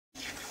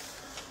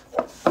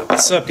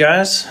What's up,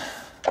 guys?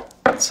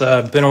 It's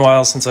been a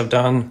while since I've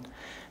done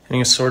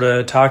any sort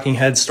of talking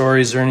head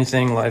stories or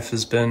anything. Life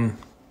has been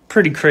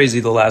pretty crazy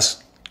the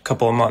last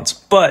couple of months,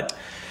 but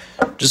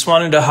just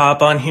wanted to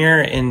hop on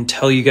here and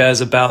tell you guys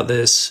about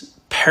this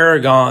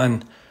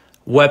Paragon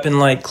weapon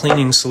light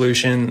cleaning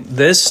solution.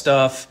 This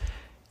stuff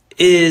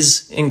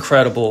is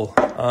incredible.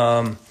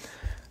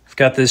 I've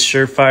got this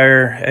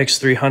Surefire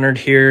X300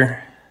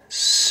 here,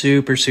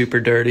 super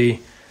dirty,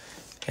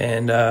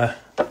 and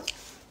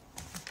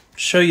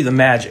show you the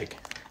magic.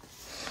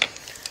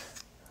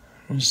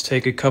 Just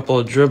take a couple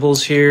of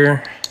dribbles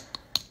here,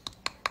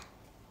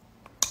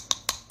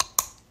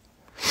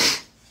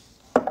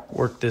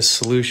 work this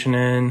solution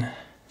in.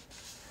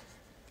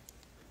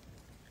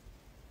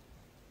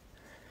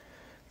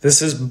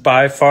 This is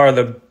by far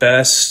the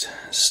best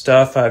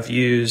stuff I've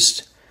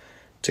used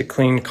to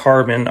clean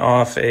carbon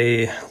off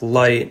a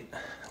light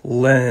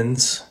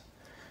lens.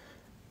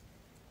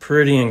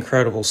 Pretty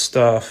incredible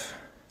stuff.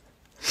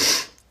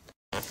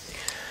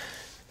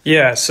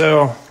 Yeah,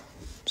 so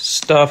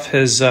stuff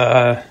has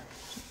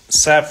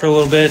sat for a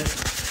little bit,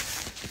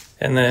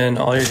 and then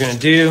all you're gonna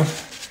do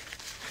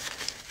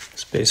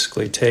is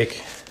basically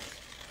take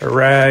a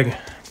rag,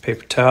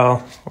 paper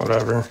towel,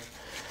 whatever,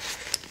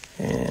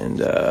 and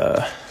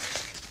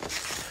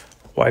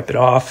wipe it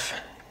off.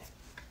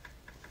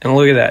 And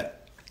look at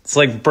that. It's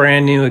like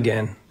brand new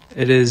again.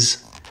 It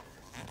is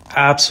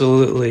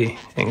absolutely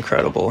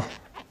incredible.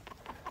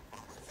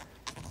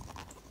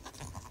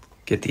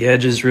 Get the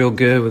edges real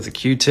good with a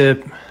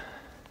Q-tip.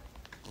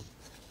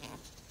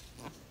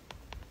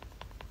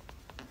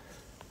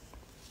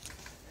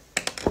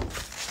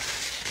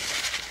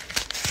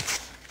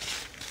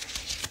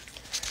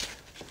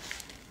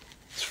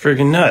 It's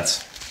friggin'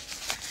 nuts.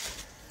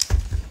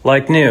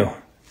 Like new.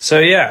 So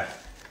yeah,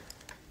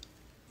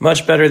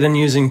 much better than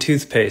using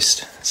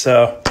toothpaste.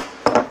 So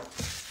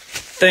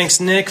thanks,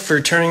 Nick,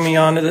 for turning me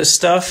on to this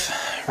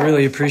stuff.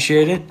 Really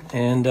appreciate it.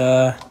 And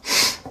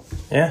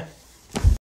yeah.